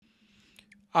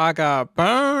I got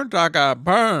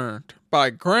burned by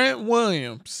Grant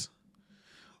Williams,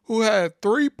 who had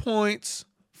 3 points,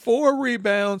 4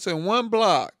 rebounds, and 1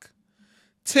 block.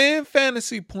 10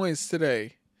 fantasy points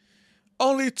today.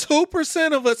 Only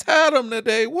 2% of us had him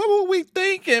today. What were we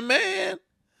thinking, man?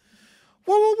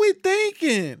 What were we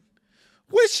thinking?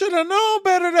 We should have known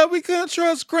better that we couldn't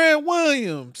trust Grant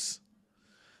Williams.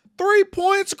 3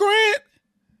 points, Grant?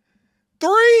 3?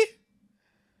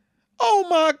 Oh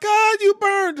my God, you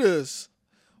burned us.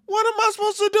 What am I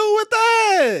supposed to do with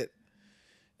that?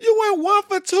 You went 1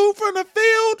 for 2 from the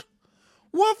field?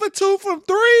 1 for 2 from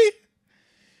 3?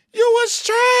 You was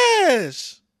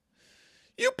trash.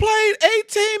 You played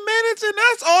 18 minutes and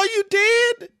that's all you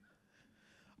did?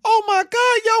 Oh my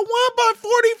God, y'all won by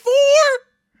 44?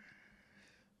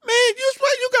 Man,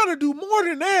 you gotta do more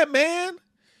than that, man.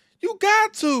 You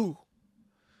got to.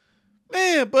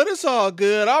 Man, but it's all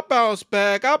good. I bounce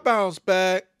back.